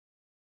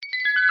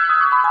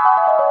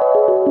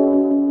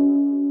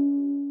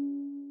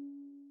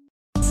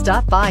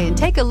Stop by and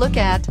take a look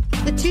at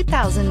the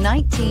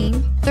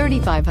 2019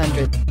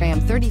 3500.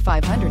 Ram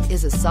 3500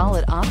 is a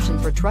solid option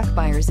for truck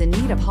buyers in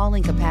need of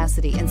hauling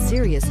capacity and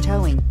serious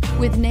towing.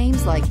 With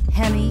names like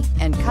Hemi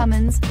and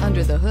Cummins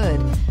under the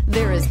hood,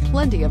 there is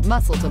plenty of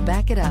muscle to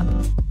back it up.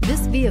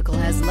 This vehicle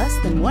has less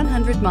than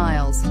 100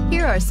 miles.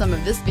 Here are some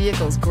of this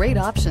vehicle's great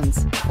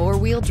options: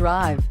 four-wheel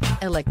drive,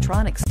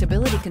 electronic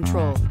stability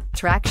control,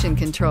 traction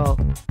control,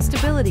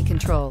 stability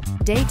control,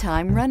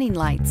 daytime running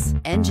lights,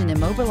 engine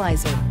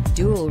immobilizer,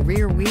 dual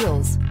rear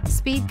wheels,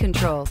 speed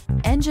control,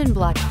 engine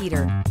block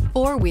heater,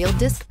 four-wheel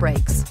disc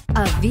brakes.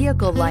 A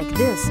vehicle like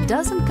this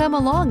doesn't come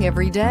along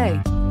every day.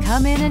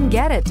 Come in and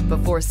get it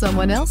before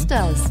someone else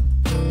does.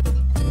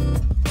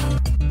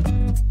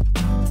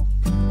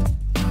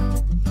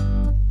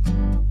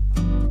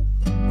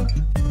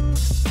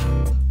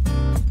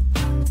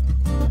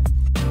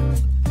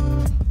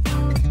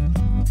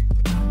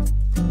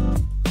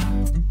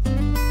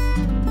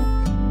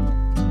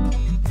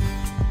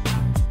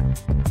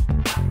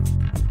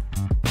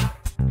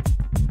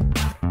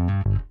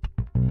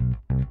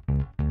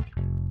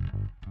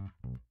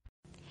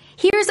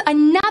 Here's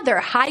another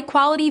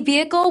high-quality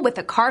vehicle with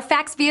a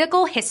Carfax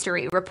Vehicle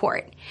History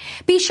Report.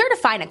 Be sure to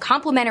find a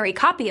complimentary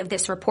copy of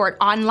this report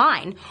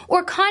online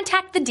or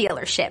contact the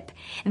dealership.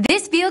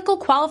 This vehicle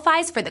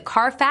qualifies for the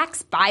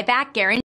Carfax Buyback Guarantee.